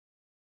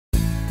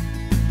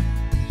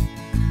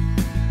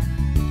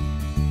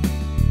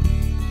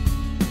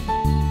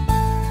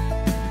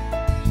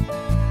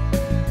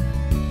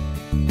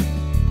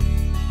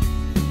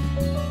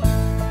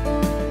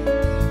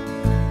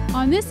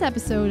this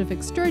episode of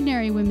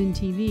Extraordinary Women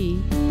TV,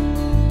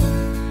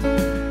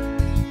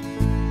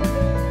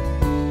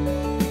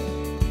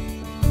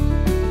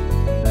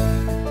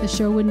 the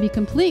show wouldn't be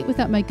complete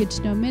without my Good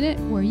to Know Minute,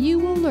 where you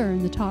will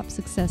learn the top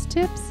success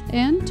tips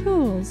and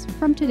tools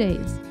from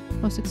today's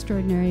most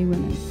extraordinary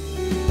women.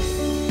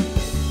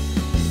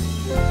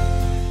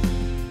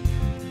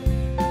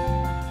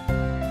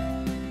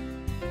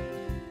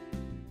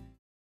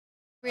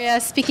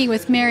 Speaking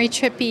with Mary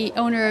Trippi,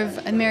 owner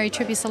of Mary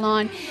Trippi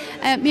Salon.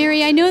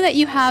 Mary, I know that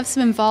you have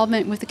some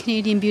involvement with the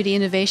Canadian Beauty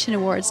Innovation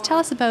Awards. Tell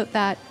us about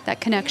that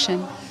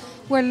connection.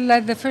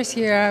 Well, the first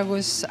year I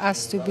was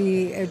asked to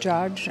be a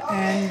judge,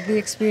 and the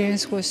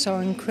experience was so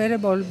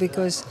incredible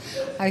because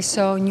I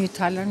saw new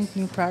talent,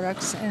 new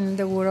products, and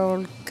they were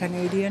all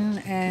Canadian,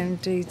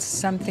 and it's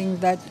something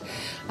that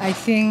I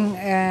think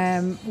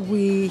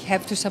we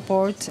have to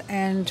support,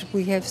 and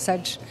we have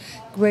such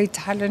great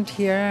talent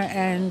here,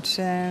 and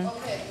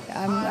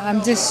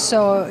I'm just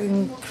so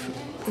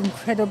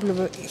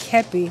incredibly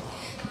happy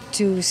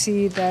to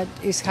see that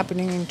it's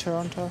happening in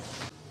Toronto.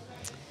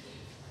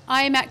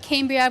 I am at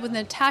Cambria with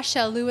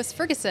Natasha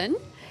Lewis-Ferguson,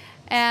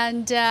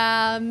 and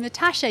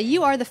Natasha,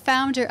 you are the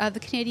founder of the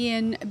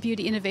Canadian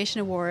Beauty Innovation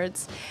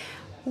Awards.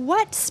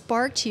 What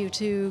sparked you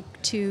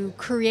to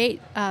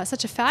create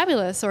such a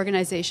fabulous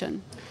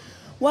organization?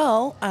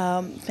 Well,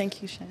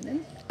 thank you,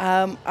 Shannon.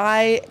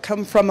 I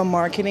come from a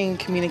marketing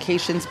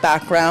communications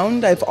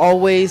background. I've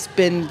always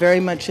been very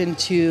much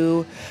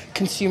into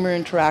consumer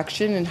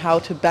interaction and how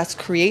to best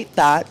create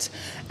that.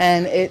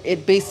 And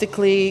it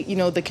basically, you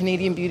know, the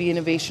Canadian Beauty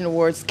Innovation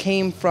Awards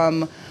came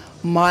from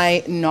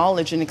my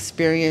knowledge and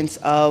experience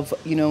of,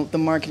 you know, the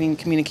marketing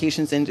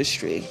communications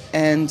industry.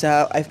 And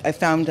I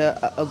found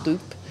a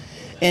loop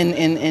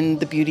in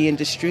the beauty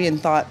industry and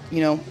thought,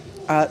 you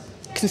know,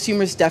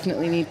 consumers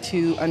definitely need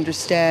to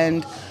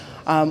understand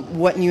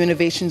what new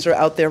innovations are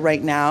out there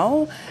right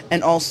now,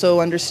 and also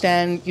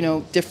understand, you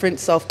know, different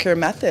self-care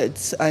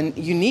methods and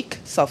unique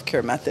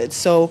self-care methods.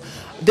 So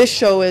this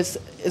show is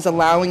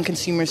allowing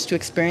consumers to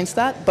experience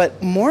that,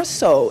 but more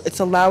so, it's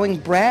allowing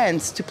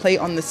brands to play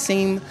on the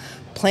same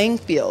playing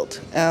field.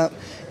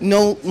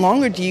 No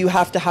longer do you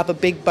have to have the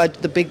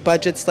big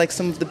budgets like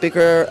some of the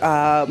bigger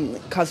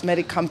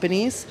cosmetic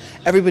companies.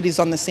 Everybody's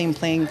on the same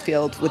playing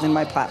field within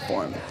my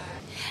platform.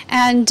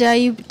 And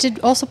you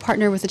did also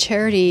partner with a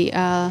charity.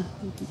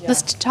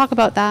 Let's talk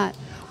about that.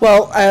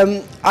 Well,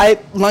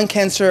 lung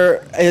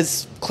cancer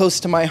is close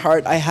to my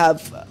heart. I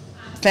have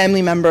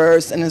family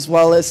members and as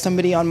well as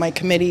somebody on my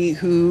committee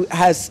who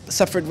has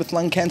suffered with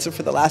lung cancer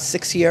for the last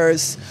 6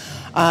 years.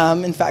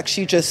 In fact,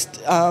 she just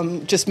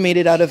made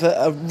it out of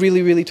a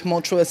really, really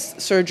tumultuous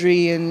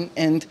surgery,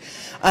 and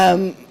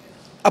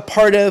a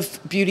part of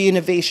beauty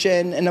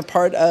innovation and a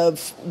part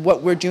of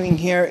what we're doing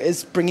here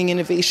is bringing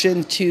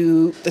innovation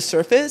to the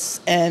surface.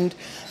 And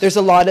there's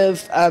a lot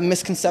of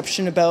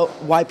misconception about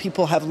why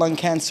people have lung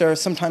cancer.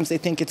 Sometimes they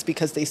think it's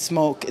because they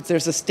smoke.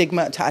 There's a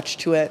stigma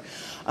attached to it.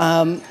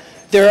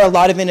 There are a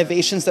lot of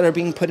innovations that are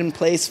being put in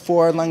place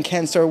for lung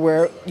cancer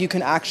where we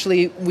can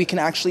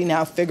actually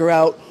now figure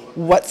out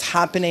what's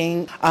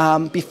happening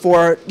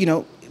before, you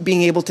know,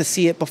 being able to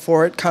see it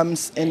before it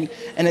comes and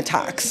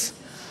attacks.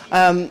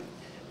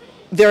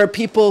 There are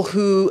people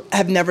who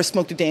have never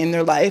smoked a day in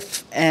their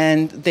life,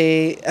 and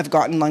they have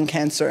gotten lung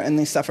cancer, and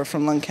they suffer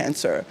from lung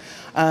cancer.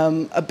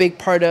 A big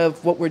part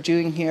of what we're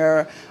doing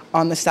here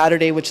on the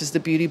Saturday, which is the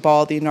beauty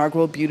ball, the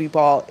inaugural beauty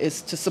ball,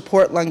 is to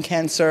support lung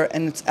cancer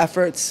and its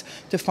efforts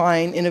to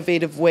find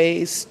innovative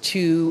ways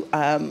to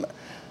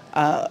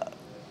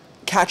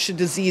catch the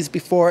disease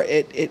before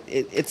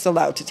it's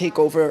allowed to take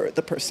over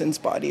the person's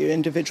body or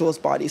individual's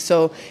body.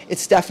 So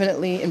it's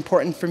definitely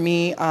important for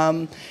me,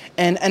 and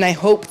I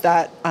hope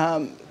that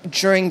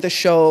during the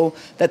show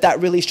that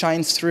really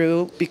shines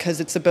through, because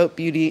it's about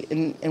beauty,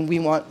 and we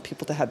want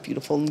people to have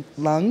beautiful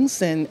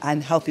lungs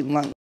and healthy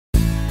lungs.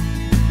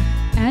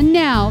 And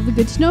now, the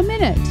Good to Know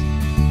Minute.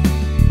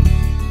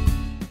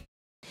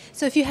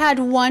 So if you had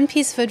one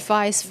piece of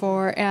advice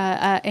for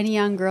any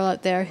young girl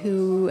out there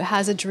who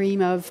has a dream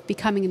of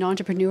becoming an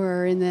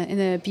entrepreneur in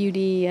the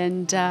beauty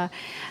and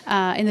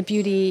in the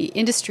beauty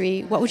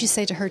industry, what would you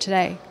say to her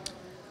today?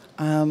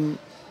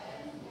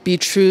 Be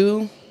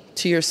true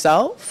to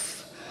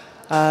yourself.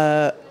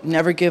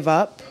 Never give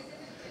up.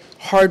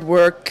 Hard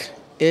work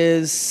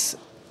is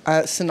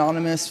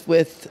synonymous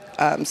with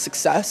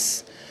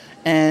success.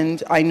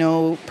 And I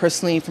know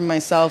personally from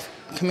myself,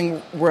 coming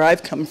where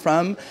I've come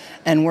from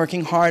and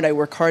working hard, I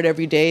work hard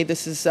every day.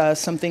 This is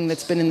something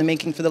that's been in the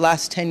making for the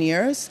last 10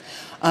 years,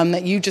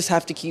 that you just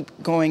have to keep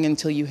going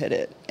until you hit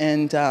it.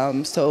 And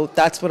so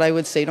that's what I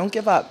would say. Don't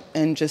give up,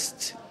 and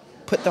just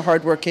put the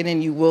hard work in,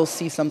 and you will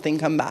see something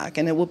come back,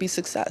 and it will be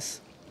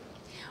success.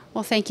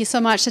 Well, thank you so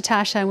much,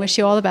 Natasha. I wish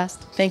you all the best.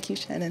 Thank you,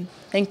 Shannon.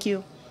 Thank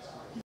you.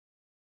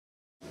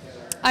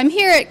 I'm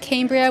here at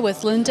Cambria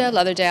with Linda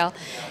Leatherdale.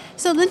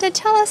 So Linda,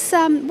 tell us,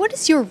 what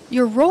is your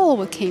role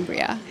with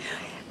Cambria?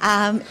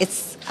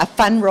 It's a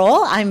fun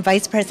role. I'm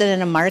Vice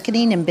President of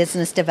Marketing and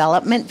Business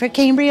Development for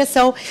Cambria,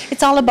 so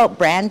it's all about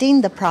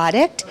branding the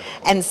product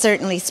and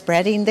certainly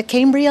spreading the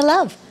Cambria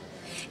love.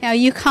 Now,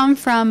 you come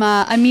from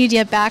a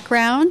media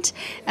background.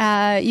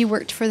 You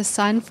worked for The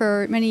Sun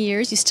for many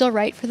years. You still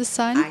write for The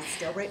Sun? I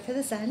still write for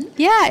The Sun.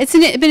 Yeah, it's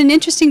been an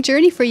interesting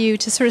journey for you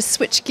to sort of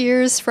switch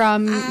gears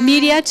from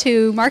media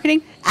to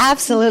marketing.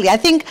 Absolutely. I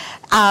think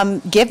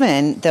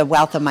given the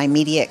wealth of my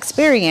media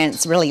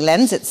experience really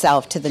lends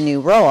itself to the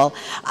new role.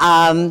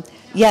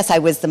 Yes, I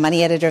was the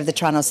money editor of the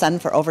Toronto Sun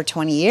for over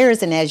 20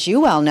 years, and as you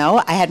well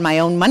know, I had my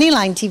own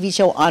Moneyline TV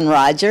show on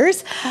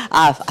Rogers,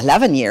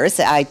 11 years.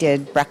 I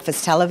did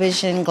breakfast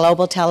television,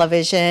 global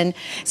television,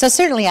 so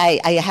certainly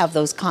I have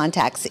those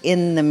contacts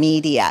in the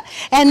media.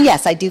 And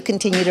yes, I do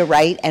continue to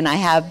write, and I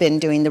have been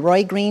doing the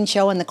Roy Green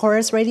Show and the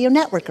Chorus Radio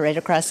Network right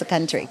across the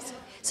country.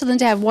 So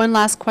Linda, I have one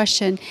last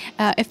question.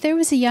 If there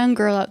was a young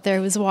girl out there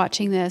who was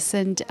watching this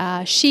and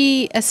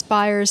she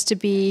aspires to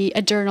be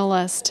a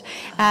journalist,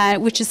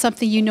 which is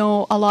something you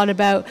know a lot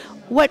about,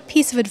 what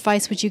piece of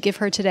advice would you give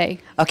her today?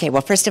 Okay,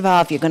 well, first of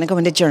all, if you're going to go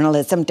into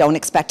journalism, don't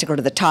expect to go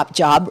to the top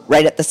job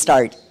right at the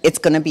start. It's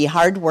going to be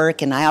hard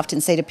work, and I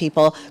often say to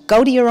people,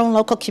 go to your own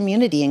local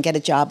community and get a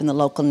job in the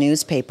local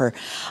newspaper.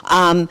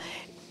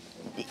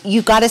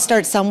 You got to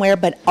start somewhere,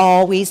 but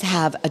always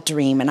have a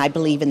dream, and I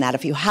believe in that.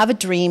 If you have a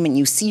dream and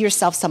you see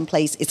yourself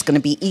someplace, it's going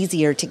to be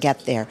easier to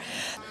get there.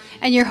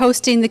 And you're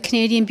hosting the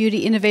Canadian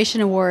Beauty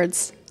Innovation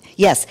Awards.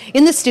 Yes,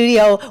 in the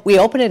studio, we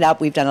open it up.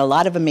 We've done a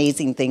lot of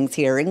amazing things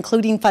here,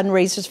 including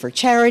fundraisers for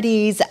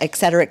charities, et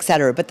cetera, et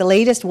cetera. But the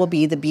latest will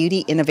be the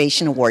Beauty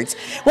Innovation Awards.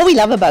 What we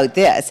love about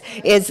this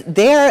is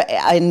they're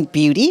in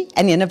beauty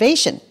and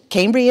innovation.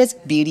 Cambria's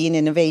Beauty and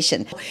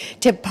Innovation.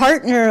 To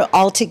partner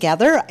all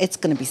together, it's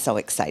going to be so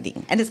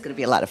exciting, and it's going to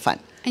be a lot of fun.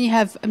 And you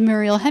have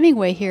Mariel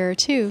Hemingway here,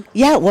 too.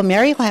 Yeah, well,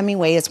 Mariel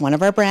Hemingway is one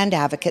of our brand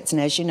advocates,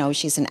 and as you know,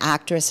 she's an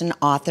actress and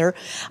author.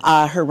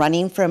 Her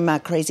Running from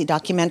Crazy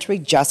documentary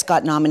just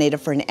got nominated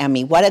for an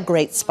Emmy. What a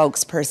great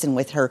spokesperson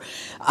with her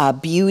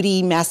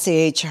beauty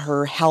message,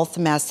 her health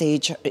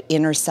message, her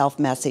inner self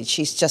message.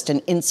 She's just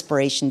an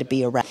inspiration to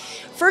be around.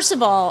 First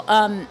of all,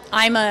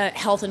 I'm a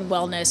health and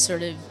wellness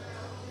sort of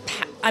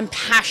I'm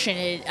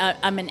passionate.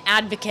 I'm an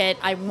advocate.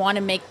 I want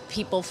to make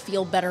people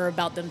feel better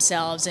about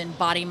themselves in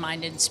body,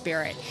 mind, and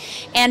spirit.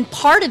 And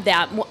part of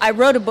that, I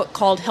wrote a book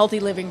called Healthy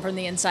Living from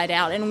the Inside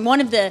Out. And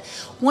one of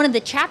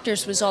the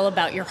chapters was all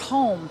about your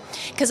home,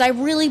 because I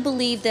really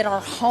believe that our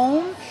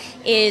home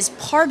is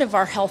part of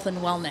our health and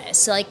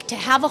wellness. Like, to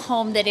have a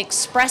home that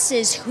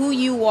expresses who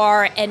you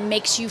are and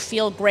makes you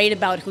feel great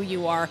about who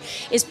you are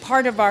is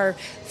part of our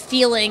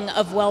feeling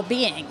of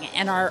well-being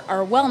and our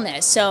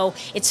wellness. So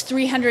it's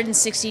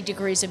 360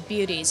 degrees of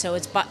beauty. So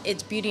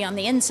it's beauty on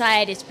the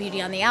inside, it's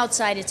beauty on the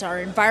outside, it's our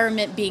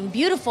environment being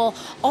beautiful,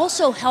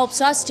 also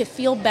helps us to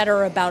feel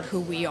better about who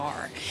we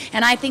are.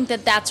 And I think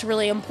that that's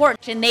really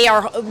important. And they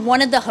are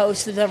one of the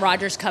hosts of the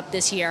Rogers Cup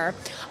this year.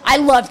 I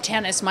love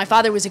tennis. My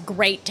father was a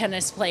great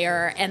tennis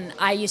player, and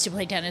I used to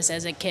play tennis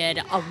as a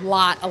kid a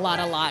lot.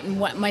 And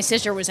my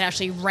sister was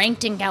actually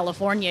ranked in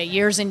California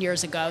years and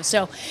years ago.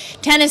 So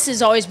tennis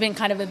has always been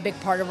kind of a big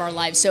part of our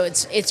lives. So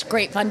it's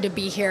great fun to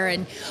be here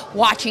and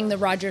watching the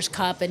Rogers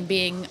Cup and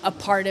being a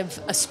part of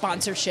a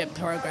sponsorship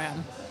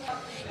program.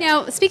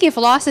 Now, speaking of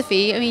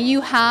philosophy, I mean, you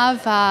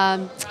have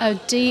a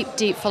deep,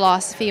 deep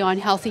philosophy on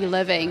healthy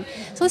living.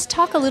 So let's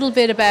talk a little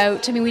bit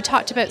about, I mean, we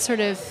talked about sort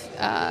of,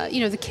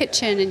 the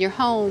kitchen and your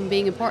home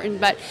being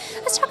important, but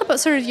let's talk about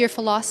sort of your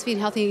philosophy in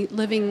healthy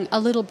living a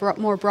little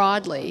more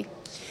broadly.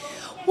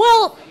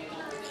 Well,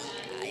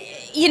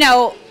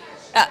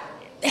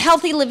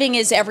 healthy living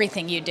is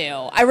everything you do.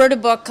 I wrote a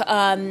book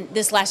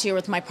this last year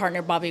with my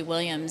partner, Bobby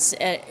Williams.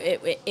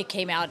 It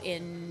came out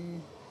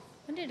in,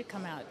 when did it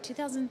come out?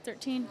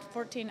 2013,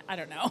 14? I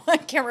don't know. I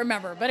can't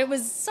remember, but it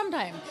was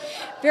sometime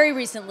very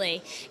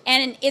recently.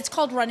 And it's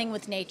called Running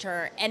with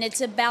Nature, and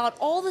it's about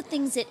all the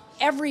things that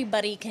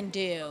everybody can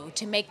do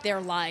to make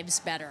their lives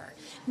better.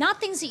 Not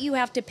things that you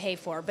have to pay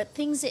for, but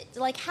things that,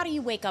 like, how do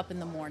you wake up in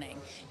the morning?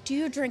 Do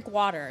you drink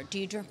water? Do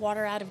you drink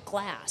water out of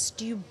glass?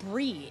 Do you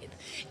breathe?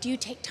 Do you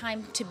take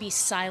time to be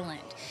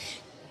silent?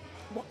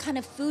 What kind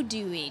of food do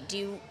you eat?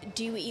 Do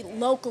you eat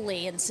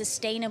locally and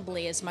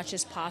sustainably as much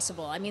as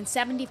possible? I mean,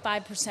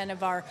 75%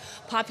 of our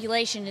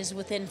population is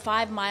within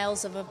 5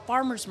 miles of a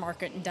farmer's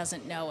market and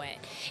doesn't know it.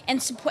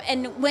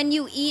 And when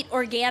you eat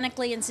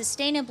organically and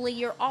sustainably,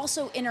 you're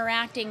also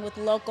interacting with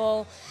the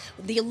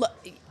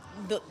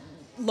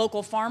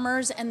local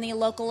farmers, and the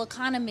local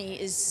economy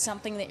is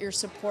something that you're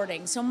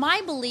supporting. So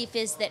my belief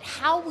is that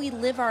how we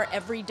live our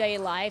everyday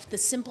life, the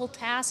simple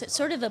tasks, it's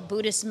sort of a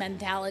Buddhist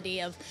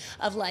mentality of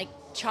like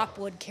chop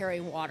wood, carry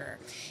water.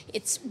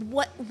 It's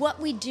what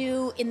we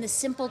do in the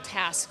simple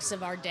tasks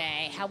of our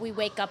day, how we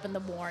wake up in the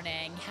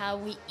morning, how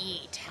we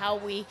eat, how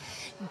we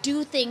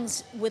do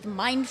things with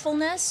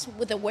mindfulness,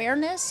 with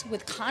awareness,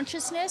 with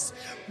consciousness,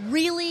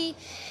 really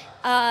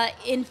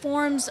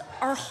informs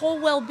our whole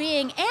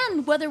well-being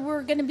and whether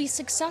we're going to be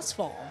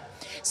successful.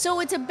 So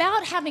it's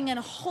about having a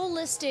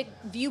holistic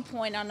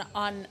viewpoint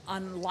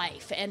on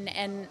life,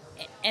 and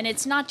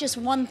it's not just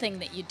one thing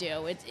that you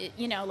do.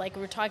 You know, like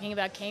we're talking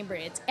about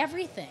Cambria, it's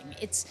everything.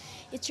 It's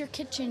your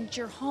kitchen, it's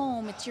your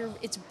home,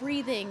 it's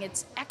breathing,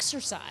 it's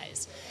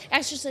exercise.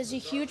 Exercise is a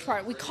huge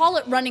part. We call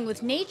it running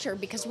with nature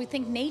because we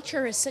think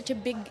nature is such a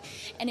big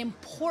and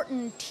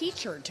important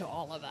teacher to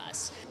all of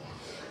us.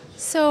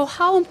 So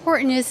how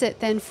important is it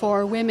then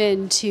for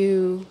women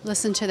to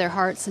listen to their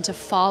hearts and to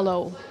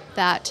follow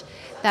that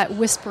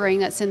whispering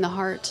that's in the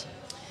heart?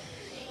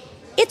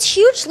 It's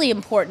hugely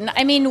important.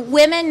 I mean,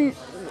 women,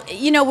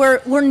 you know,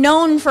 we're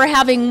known for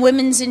having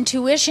women's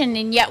intuition,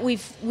 and yet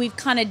we've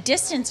kind of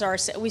distanced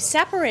ourselves. We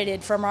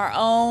separated from our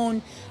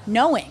own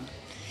knowing,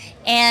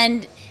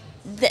 and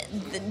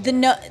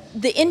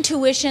the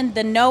intuition,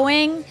 the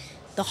knowing,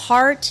 the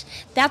heart.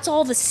 That's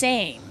all the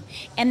same,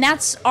 and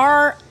that's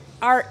our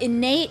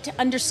innate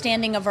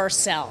understanding of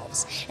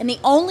ourselves. And the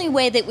only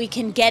way that we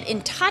can get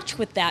in touch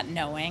with that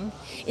knowing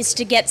is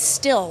to get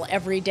still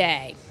every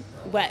day.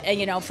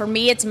 You know, for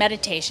me, it's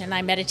meditation.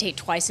 I meditate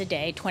twice a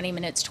day, 20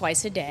 minutes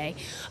twice a day,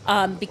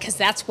 because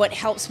that's what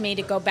helps me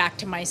to go back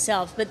to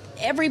myself. But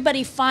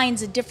everybody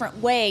finds a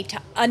different way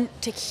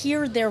to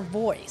hear their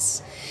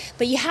voice.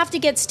 But you have to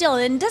get still.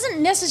 And it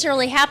doesn't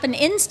necessarily happen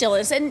in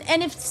stillness. And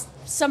if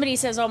somebody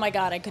says, oh my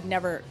God, I could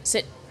never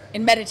sit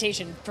in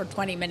meditation for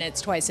 20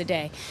 minutes twice a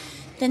day,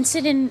 then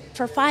sit in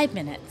for 5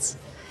 minutes.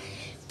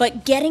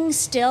 But getting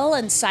still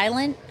and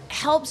silent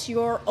helps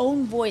your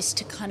own voice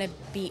to kind of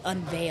be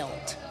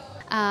unveiled.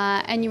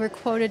 And you were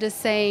quoted as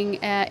saying,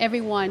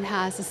 everyone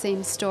has the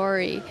same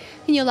story.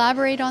 Can you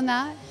elaborate on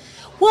that?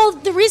 Well,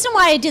 the reason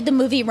why I did the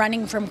movie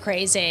Running from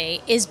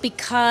Crazy is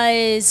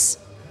because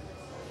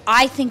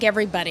I think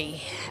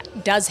everybody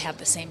does have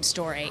the same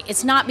story.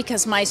 It's not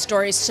because my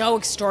story is so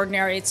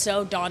extraordinary, it's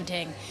so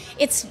daunting.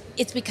 It's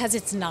because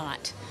it's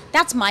not.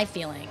 That's my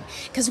feeling.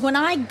 Because when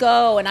I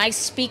go and I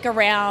speak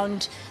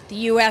around the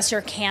U.S.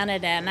 or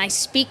Canada and I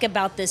speak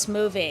about this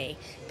movie,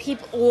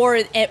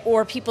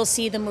 or people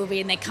see the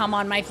movie and they come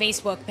on my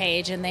Facebook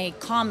page and they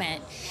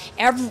comment,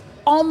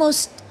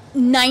 almost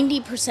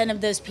 90%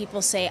 of those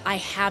people say, I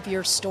have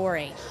your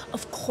story.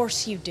 Of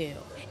course you do.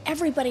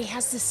 Everybody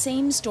has the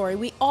same story.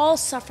 We all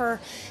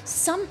suffer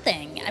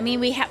something. I mean,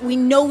 we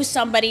know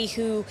somebody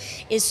who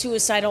is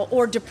suicidal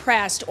or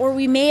depressed, or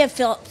we may have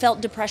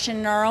felt depression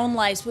in our own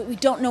lives, but we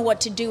don't know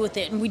what to do with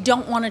it, and we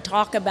don't want to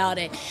talk about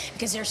it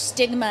because there's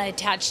stigma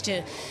attached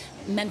to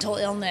mental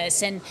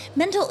illness. And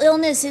mental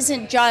illness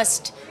isn't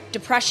just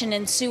depression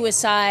and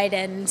suicide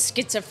and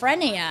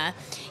schizophrenia.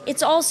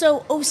 It's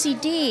also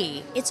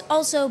OCD. It's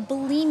also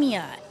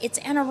bulimia. It's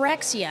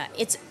anorexia.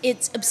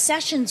 It's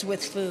obsessions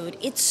with food.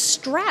 It's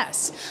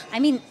stress. I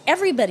mean,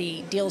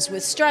 everybody deals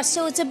with stress.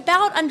 So it's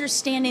about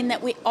understanding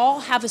that we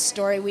all have a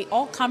story. We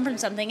all come from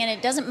something, and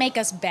it doesn't make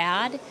us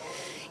bad.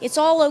 It's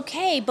all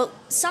okay, but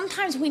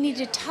sometimes we need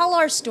to tell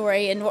our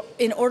story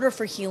in order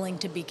for healing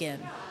to begin.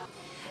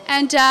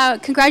 And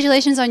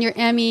congratulations on your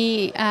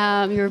Emmy,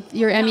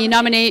 your Emmy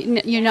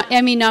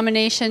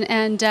nomination,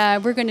 and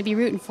we're going to be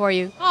rooting for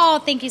you. Oh,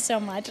 thank you so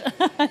much.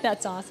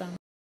 That's awesome.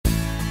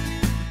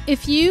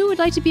 If you would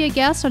like to be a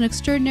guest on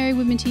Extraordinary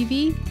Women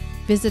TV,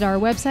 visit our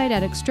website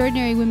at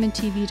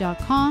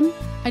extraordinarywomentv.com.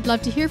 I'd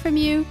love to hear from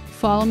you.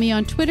 Follow me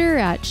on Twitter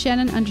at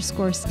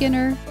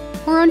Shannon_Skinner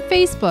or on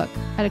Facebook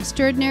at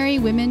Extraordinary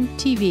Women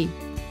TV.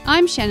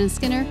 I'm Shannon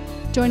Skinner.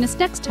 Join us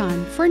next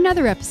time for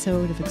another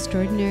episode of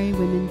Extraordinary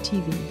Women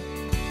TV.